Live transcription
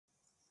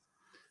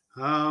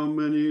How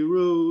many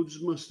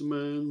roads must a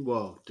man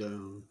walk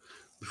down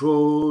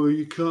before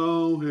you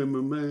call him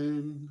a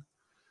man?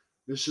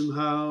 Listen,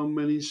 how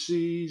many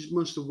seas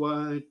must a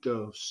white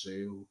dove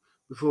sail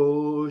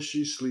before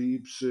she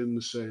sleeps in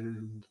the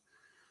sand?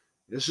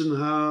 Listen,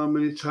 how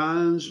many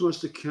times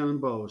must the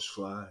cannonballs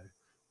fly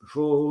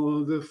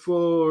before they're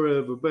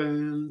forever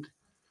banned?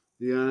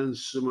 The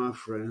answer, my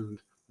friend,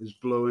 is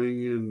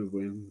blowing in the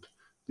wind.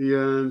 The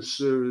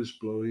answer is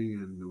blowing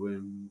in the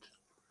wind.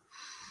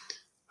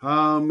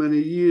 How many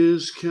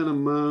years can a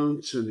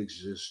mountain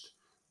exist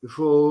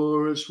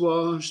before it's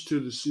washed to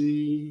the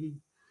sea?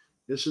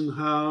 Yes, and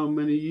how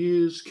many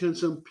years can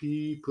some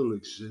people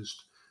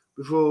exist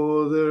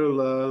before they're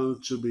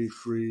allowed to be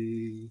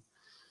free?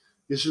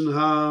 Yes, and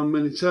how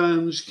many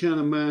times can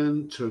a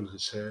man turn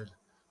his head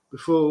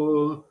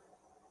before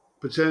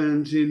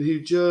pretending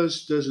he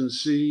just doesn't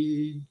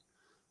see?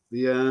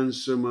 The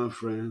answer, my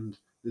friend,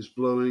 is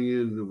blowing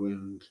in the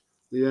wind.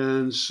 The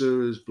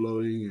answer is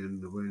blowing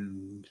in the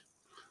wind.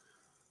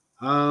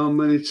 How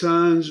many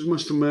times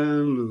must a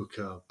man look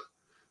up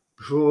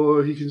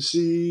before he can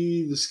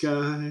see the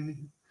sky?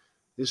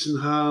 Yes, and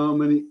how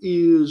many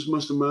ears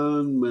must a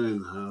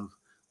man have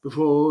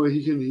before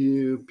he can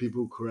hear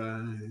people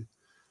cry?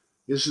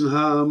 Yes, and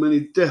how many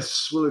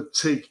deaths will it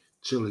take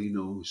till he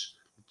knows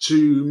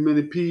too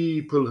many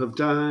people have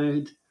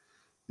died?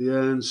 The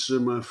answer,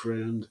 my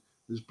friend,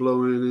 is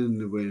blowing in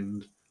the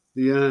wind.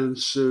 The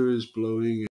answer is blowing